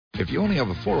If you only have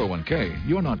a 401k,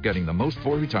 you're not getting the most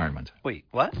for retirement. Wait,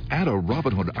 what? Add a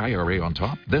Robinhood IRA on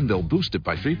top, then they'll boost it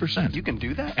by 3%. You can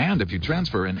do that? And if you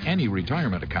transfer in any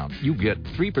retirement account, you get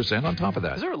 3% on top of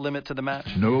that. Is there a limit to the match?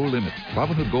 No limit.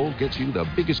 Robinhood Gold gets you the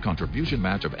biggest contribution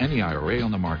match of any IRA on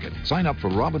the market. Sign up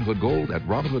for Robinhood Gold at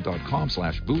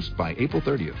Robinhood.com/boost by April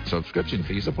 30th. Subscription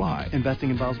fees apply. Investing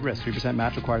involves risk. 3%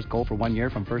 match requires gold for 1 year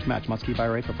from first match. Must keep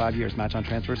IRA for 5 years. Match on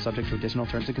transfers subject to additional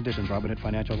terms and conditions. Robinhood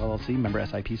Financial LLC, member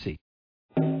SIPC.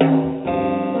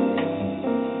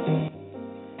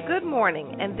 Good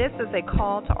morning, and this is a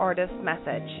call to artists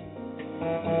message.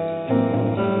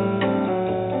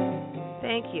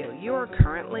 Thank you. You are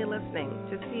currently listening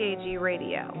to CAG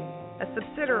Radio, a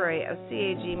subsidiary of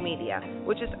CAG Media,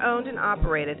 which is owned and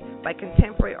operated by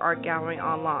Contemporary Art Gallery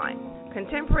Online.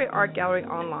 Contemporary Art Gallery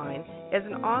Online is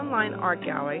an online art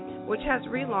gallery which has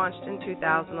relaunched in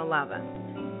 2011.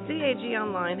 CAG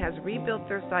Online has rebuilt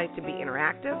their site to be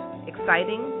interactive,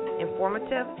 exciting,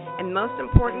 informative, and most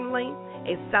importantly,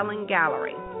 a selling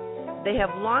gallery. They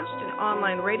have launched an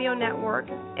online radio network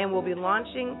and will be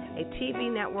launching a TV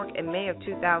network in May of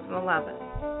 2011.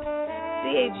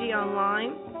 CAG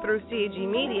Online, through CAG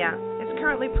Media, is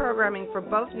currently programming for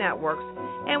both networks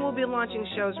and will be launching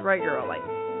shows regularly.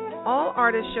 All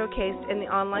artists showcased in the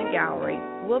online gallery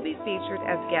will be featured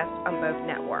as guests on both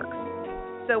networks.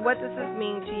 So what does this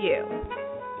mean to you?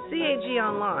 CAG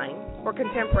Online, or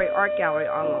Contemporary Art Gallery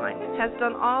Online, has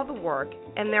done all the work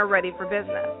and they're ready for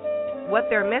business. What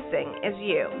they're missing is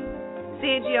you.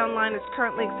 CAG Online is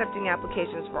currently accepting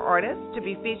applications for artists to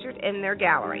be featured in their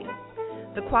gallery.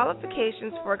 The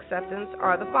qualifications for acceptance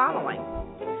are the following.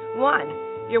 1.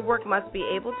 Your work must be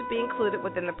able to be included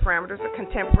within the parameters of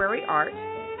contemporary art.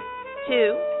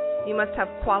 2. You must have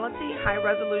quality,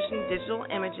 high-resolution digital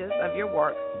images of your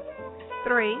work.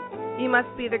 3. You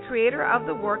must be the creator of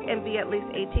the work and be at least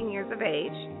 18 years of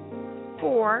age.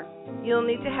 4. You'll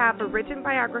need to have a written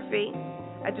biography,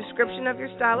 a description of your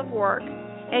style of work,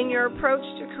 and your approach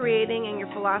to creating and your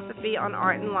philosophy on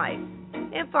art and life.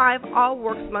 And 5. All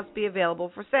works must be available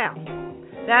for sale.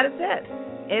 That is it.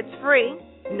 It's free,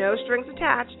 no strings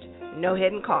attached, no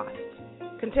hidden costs.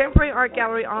 Contemporary Art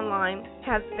Gallery Online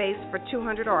has space for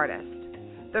 200 artists.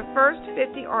 The first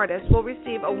 50 artists will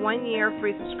receive a 1-year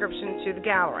free subscription to the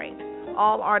gallery.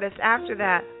 All artists after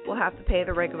that will have to pay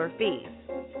the regular fees.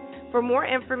 For more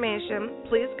information,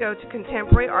 please go to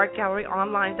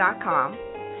contemporaryartgalleryonline.com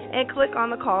and click on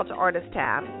the Call to Artists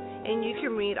tab, and you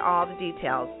can read all the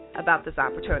details about this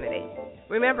opportunity.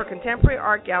 Remember, Contemporary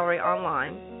Art Gallery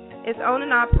Online is owned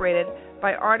and operated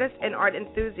by artists and art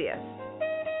enthusiasts.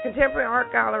 Contemporary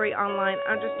Art Gallery Online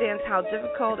understands how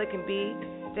difficult it can be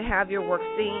to have your work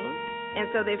seen, and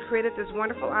so they've created this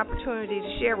wonderful opportunity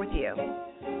to share with you.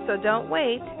 So don't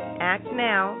wait. Act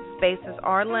now. Spaces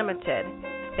are limited.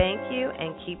 Thank you,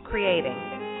 and keep creating.